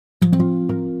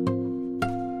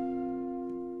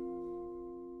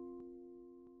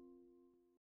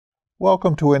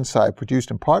Welcome to Insight, produced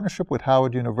in partnership with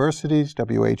Howard University's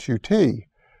WHUT.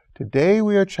 Today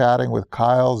we are chatting with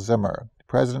Kyle Zimmer,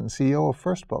 President and CEO of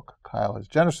First Book. Kyle has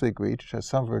generously agreed to share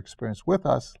some of her experience with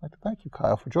us. I'd like to thank you,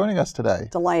 Kyle, for joining us today.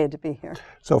 Delighted to be here.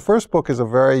 So First Book is a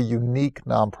very unique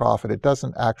nonprofit. It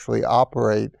doesn't actually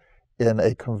operate in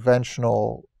a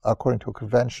conventional, according to a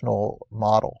conventional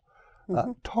model.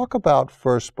 Talk about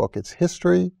First Book, its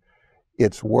history,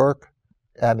 its work,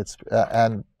 and its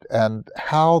and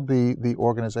how the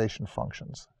organization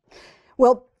functions.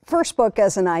 Well, First Book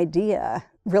as an idea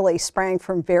really sprang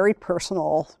from very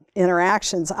personal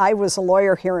interactions. I was a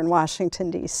lawyer here in Washington,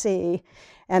 D.C.,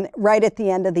 and right at the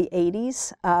end of the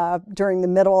 80s, during the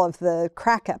middle of the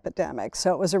crack epidemic.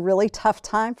 So it was a really tough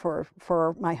time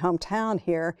for my hometown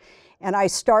here. And I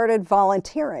started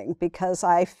volunteering because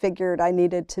I figured I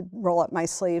needed to roll up my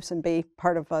sleeves and be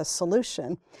part of a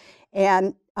solution.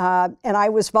 And I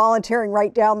was volunteering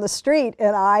right down the street,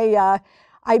 and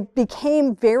I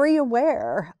became very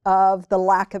aware of the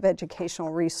lack of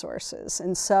educational resources.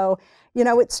 And so, you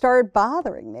know, it started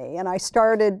bothering me, and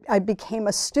I became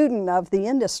a student of the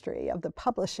industry, of the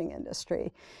publishing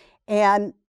industry.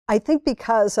 And I think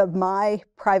because of my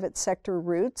private sector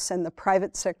roots and the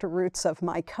private sector roots of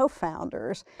my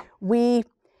co-founders, we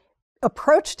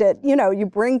approached it, you know, you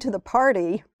bring to the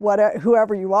party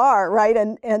whoever you are, right?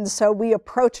 And so we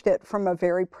approached it from a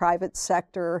very private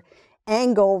sector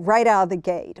angle right out of the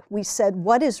gate. We said,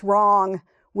 what is wrong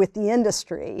with the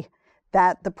industry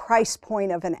that the price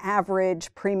point of an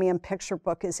average premium picture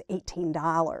book is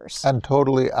 $18? And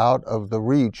totally out of the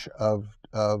reach of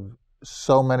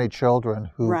so many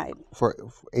children who, right, for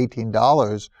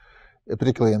 $18,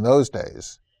 particularly in those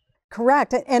days.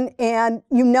 Correct. And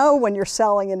you know when you're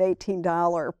selling an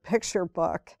 $18 picture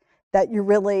book that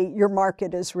your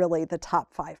market is really the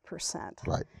top 5%.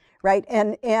 Right. Right.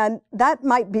 And that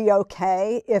might be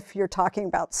okay if you're talking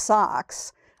about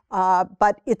socks,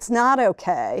 but it's not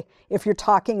okay if you're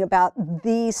talking about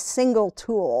the single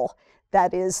tool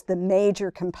that is the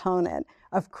major component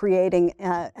of creating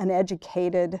an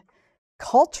educated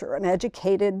culture, an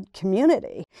educated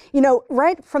community. You know,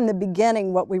 right from the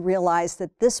beginning, what we realized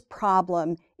that this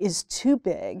problem is too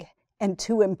big and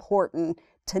too important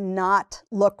to not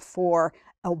look for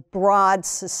a broad,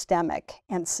 systemic,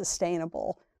 and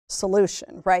sustainable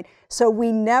solution, right? So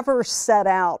we never set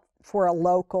out for a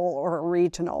local or a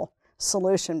regional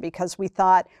solution because we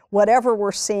thought whatever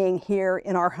we're seeing here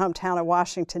in our hometown of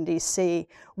Washington, D.C.,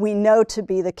 we know to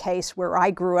be the case where I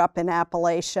grew up in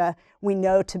Appalachia. We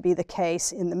know to be the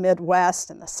case in the Midwest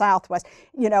and the Southwest.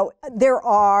 You know, there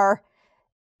are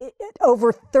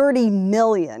over 30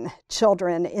 million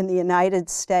children in the United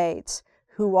States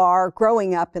who are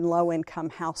growing up in low-income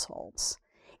households.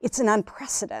 It's an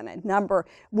unprecedented number.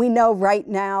 We know right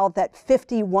now that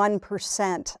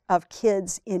 51% of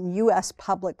kids in U.S.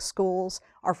 public schools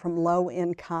are from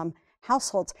low-income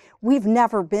households. We've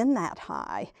never been that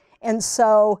high. And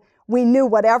so we knew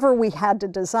whatever we had to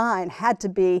design had to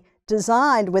be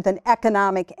designed with an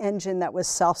economic engine that was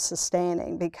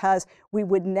self-sustaining, because we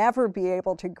would never be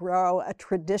able to grow a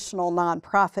traditional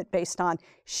nonprofit based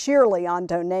sheerly on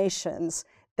donations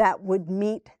that would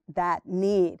meet that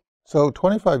need. So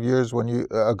 25 years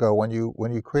ago, when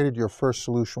you created your first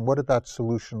solution, what did that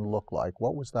solution look like?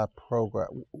 What was that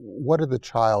program? What did the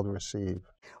child receive?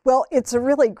 Well, it's a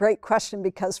really great question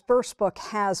because First Book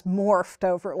has morphed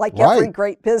over, like right. Every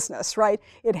great business, right?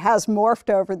 It has morphed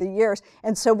over the years.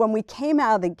 And so when we came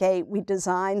out of the gate, we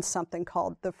designed something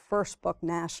called the First Book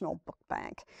National Book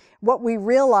Bank. What we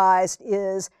realized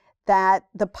is that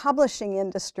the publishing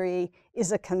industry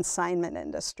is a consignment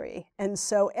industry. And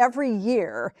so every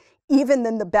year, even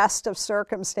in the best of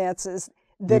circumstances,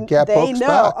 they know,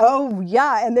 back. Oh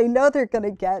yeah, and they know they're going to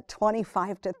get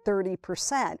 25 to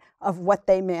 30% of what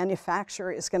they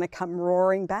manufacture is going to come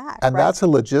roaring back. And right? that's a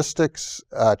logistics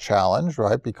challenge,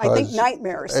 right? Because I think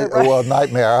nightmares. Right? Well,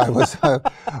 nightmare. I was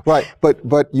right,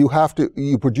 but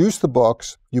you produce the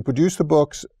books. You produce the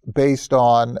books based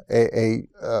on a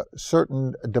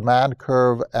certain demand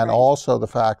curve, and right. also the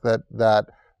fact that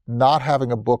not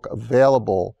having a book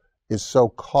available is so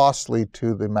costly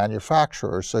to the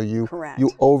manufacturer, so you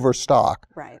overstock,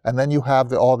 right. And then you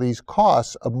have all these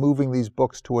costs of moving these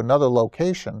books to another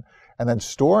location and then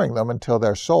storing them until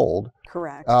they're sold.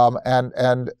 Correct.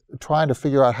 And trying to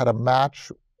figure out how to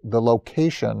match the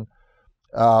location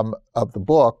of the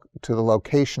book to the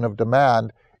location of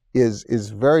demand is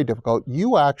very difficult.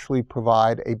 You actually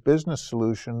provide a business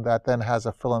solution that then has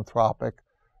a philanthropic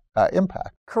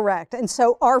impact. Correct. And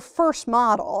so our first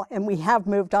model, and we have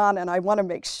moved on, and I want to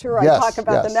make sure I Yes, talk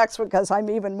about the yes. next one because I'm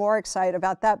even more excited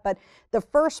about that. But the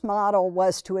first model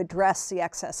was to address the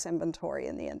excess inventory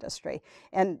in the industry.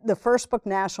 And the First Book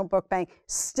National Book Bank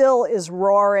still is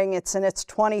roaring. It's in its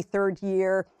 23rd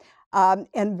year.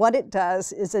 And what it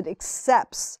does is it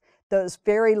accepts those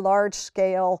very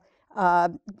large-scale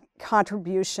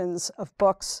contributions of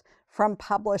books from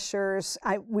publishers.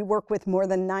 We work with more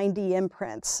than 90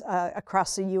 imprints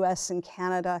across the US and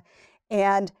Canada,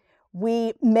 and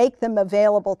we make them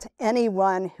available to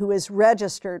anyone who is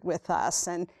registered with us.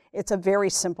 And it's a very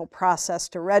simple process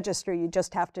to register. You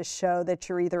just have to show that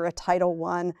you're either a Title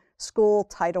I school,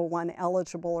 Title I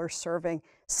eligible, or serving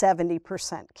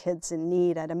 70% kids in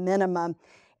need at a minimum.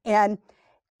 And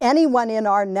anyone in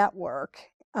our network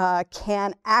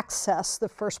can access the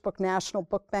First Book National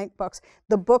Book Bank books.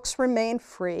 The books remain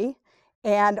free,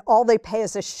 and all they pay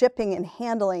is a shipping and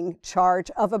handling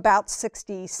charge of about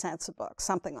 60 cents a book,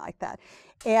 something like that.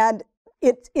 And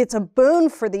it's a boon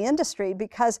for the industry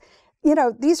because, you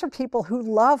know, these are people who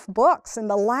love books, and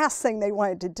the last thing they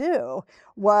wanted to do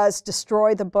was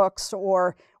destroy the books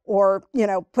or you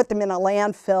know, put them in a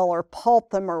landfill or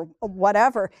pulp them or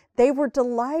whatever. They were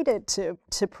delighted to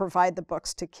provide the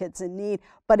books to kids in need,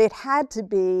 but it had to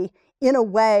be in a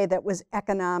way that was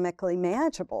economically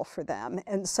manageable for them.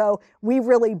 And so we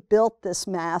really built this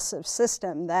massive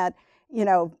system that, you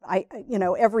know,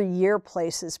 every year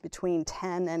places between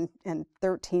 10 and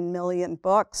 13 million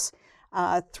books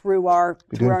through our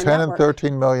Between 10 network. and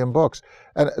 13 million books.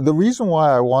 And the reason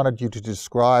why I wanted you to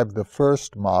describe the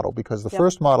first model, because the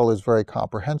first model is very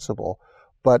comprehensible,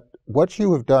 but what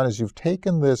you have done is you've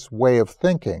taken this way of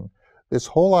thinking, this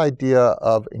whole idea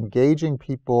of engaging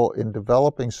people in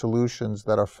developing solutions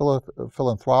that are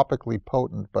philanthropically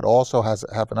potent, but also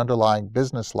have an underlying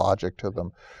business logic to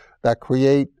them, that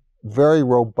create very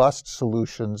robust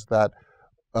solutions that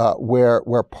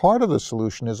where part of the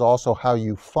solution is also how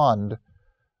you fund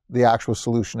the actual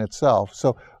solution itself.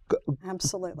 So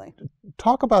Absolutely.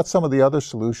 talk about some of the other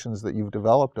solutions that you've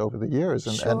developed over the years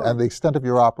and the extent of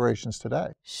your operations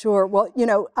today. Sure. Well, you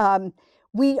know,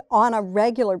 we on a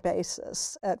regular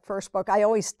basis at First Book, I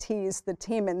always tease the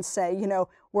team and say, you know,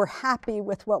 we're happy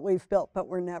with what we've built, but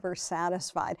we're never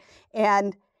satisfied.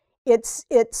 And it's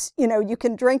you know, you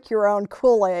can drink your own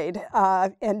Kool-Aid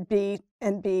and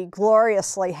be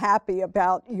gloriously happy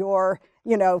about your,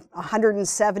 you know,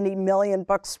 170 million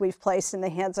books we've placed in the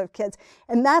hands of kids,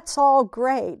 and that's all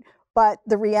great. But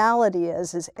the reality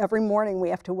is every morning we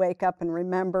have to wake up and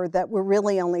remember that we're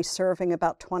really only serving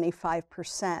about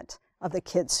 25% of the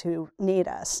kids who need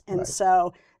us, and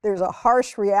so there's a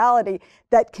harsh reality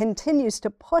that continues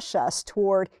to push us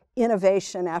toward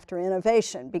innovation after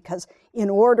innovation, because in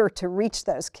order to reach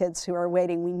those kids who are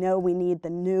waiting, we know we need the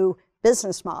new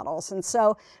business models. And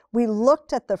so we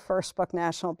looked at the First Book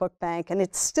National Book Bank, and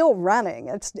it's still running.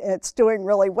 It's doing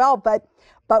really well, but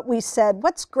we said,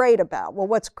 what's great about? Well,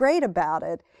 what's great about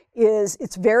it is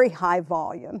it's very high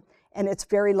volume and it's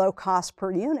very low cost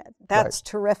per unit. That's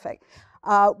terrific.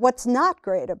 What's not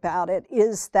great about it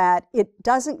is that it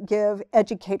doesn't give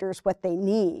educators what they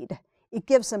need. It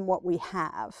gives them what we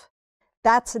have.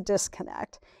 That's a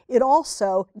disconnect. It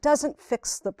also doesn't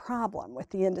fix the problem with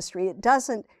the industry. It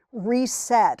doesn't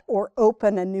reset or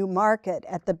open a new market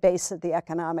at the base of the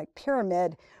economic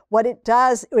pyramid. What it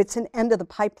does, it's an end of the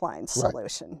pipeline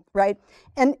solution, right?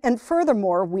 And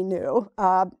furthermore, we knew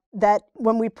that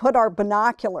when we put our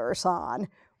binoculars on,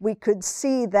 we could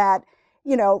see that,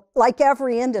 you know, like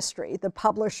every industry, the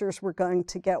publishers were going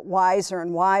to get wiser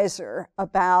and wiser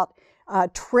about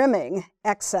trimming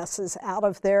excesses out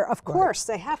of there. Of course,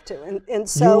 they have to. And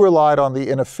so you relied on the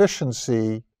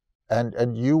inefficiency,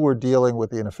 and you were dealing with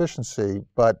the inefficiency,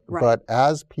 but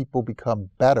as people become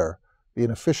better, the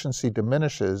inefficiency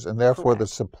diminishes, and therefore the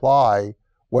supply,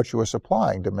 what you are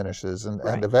supplying, diminishes,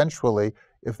 and eventually,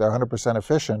 if they're 100%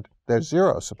 efficient, there's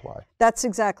zero supply. That's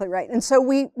exactly right. And so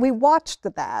we watched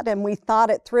that and we thought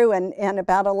it through, and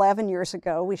about 11 years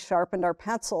ago, we sharpened our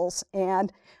pencils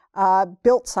and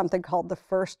built something called the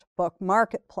First Book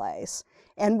Marketplace.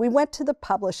 And we went to the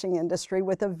publishing industry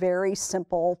with a very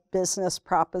simple business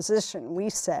proposition. We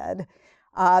said,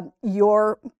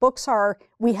 your books are,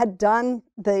 we had done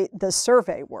the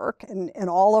survey work and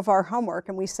all of our homework,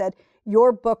 and we said,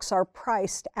 your books are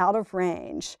priced out of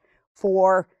range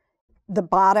for the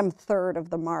bottom third of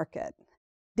the market.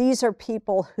 These are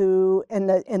people who, in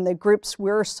the groups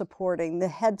we're supporting, the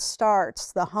Head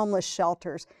Starts, the homeless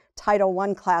shelters, Title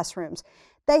I classrooms,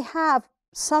 they have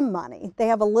some money, they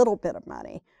have a little bit of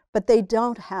money, but they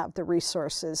don't have the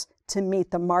resources to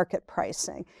meet the market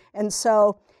pricing. And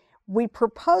so we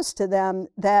proposed to them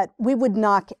that we would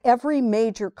knock every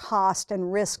major cost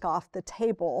and risk off the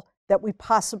table that we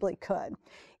possibly could.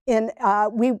 And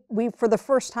we for the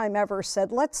first time ever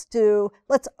said, let's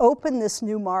open this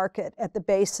new market at the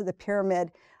base of the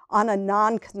pyramid on a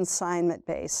non-consignment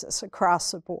basis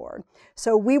across the board.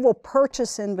 So we will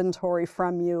purchase inventory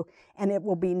from you and it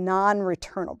will be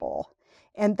non-returnable.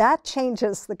 And that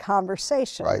changes the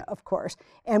conversation, right, of course.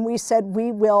 And we said,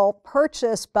 we will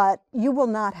purchase, but you will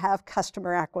not have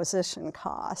customer acquisition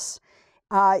costs.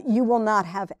 You will not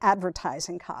have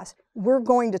advertising costs. We're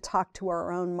going to talk to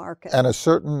our own market. And a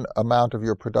certain amount of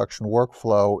your production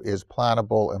workflow is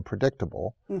plannable and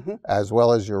predictable, as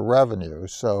well as your revenue.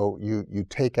 So you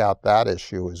take out that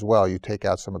issue as well. You take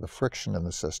out some of the friction in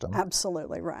the system.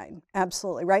 Absolutely right.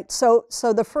 Absolutely right. So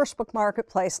the First Book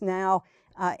Marketplace now,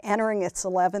 entering its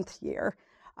 11th year,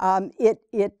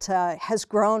 it has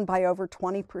grown by over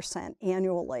 20%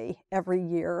 annually every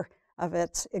year of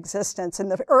its existence. In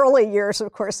the early years,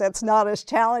 of course, that's not as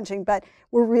challenging, but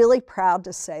we're really proud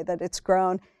to say that it's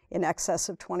grown in excess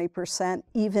of 20%,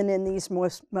 even in these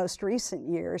most recent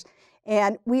years.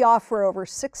 And we offer over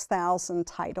 6,000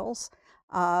 titles.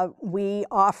 We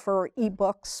offer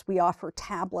ebooks, we offer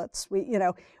tablets.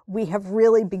 We have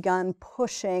really begun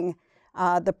pushing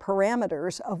the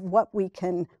parameters of what we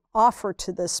can offer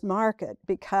to this market,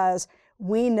 because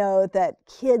we know that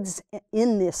kids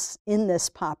in this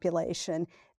population,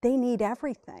 they need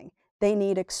everything. They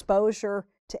need exposure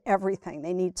to everything.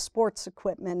 They need sports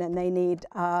equipment, and they need,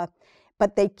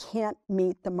 but they can't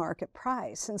meet the market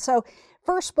price. And so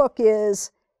First Book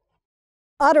is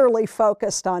utterly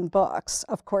focused on books.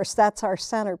 Of course, that's our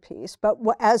centerpiece. But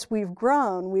as we've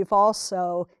grown, we've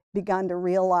also begun to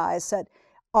realize that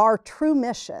our true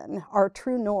mission, our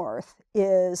true north,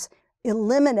 is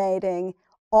eliminating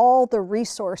all the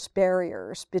resource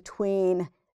barriers between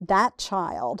that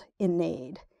child in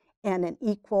need and an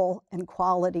equal and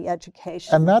quality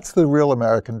education. And that's the real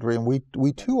American dream.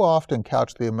 We too often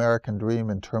couch the American dream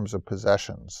in terms of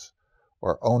possessions,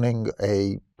 or owning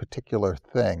a particular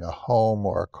thing, a home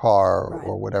or a car, right,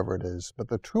 or whatever it is. But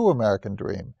the true American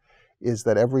dream is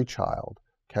that every child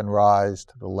can rise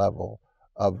to the level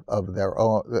of their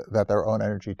own, that their own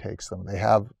energy takes them. They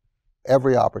have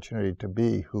every opportunity to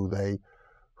be who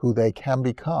they can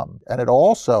become. And it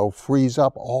also frees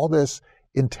up all this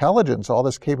intelligence, all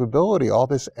this capability, all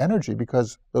this energy,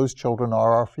 because those children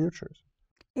are our futures.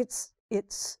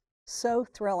 It's so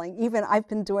thrilling. Even I've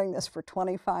been doing this for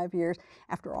 25 years.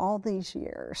 After all these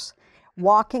years,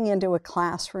 walking into a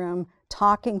classroom,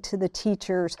 talking to the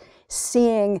teachers,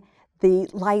 seeing the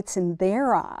lights in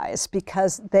their eyes,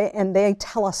 because they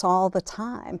tell us all the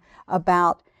time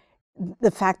about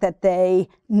the fact that they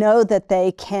know that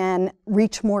they can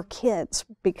reach more kids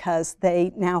because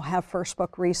they now have First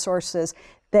Book resources.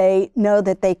 They know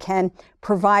that they can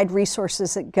provide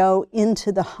resources that go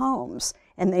into the homes,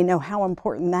 and they know how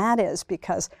important that is,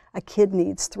 because a kid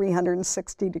needs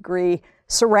 360-degree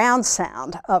surround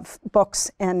sound of books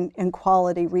and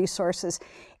quality resources.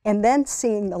 And then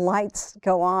seeing the lights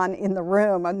go on in the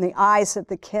room and the eyes of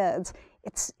the kids,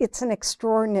 it's an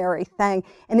extraordinary thing.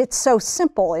 And it's so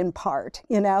simple in part,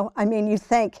 I mean, you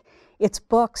think it's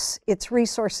books, it's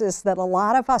resources that a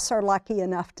lot of us are lucky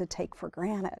enough to take for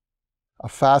granted. A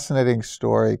fascinating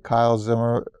story, Kyle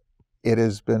Zimmer. It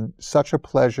has been such a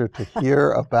pleasure to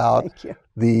hear about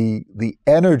the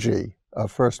energy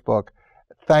of First Book.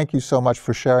 Thank you so much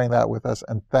for sharing that with us,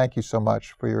 and thank you so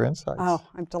much for your insights. Oh,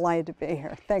 I'm delighted to be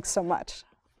here. Thanks so much.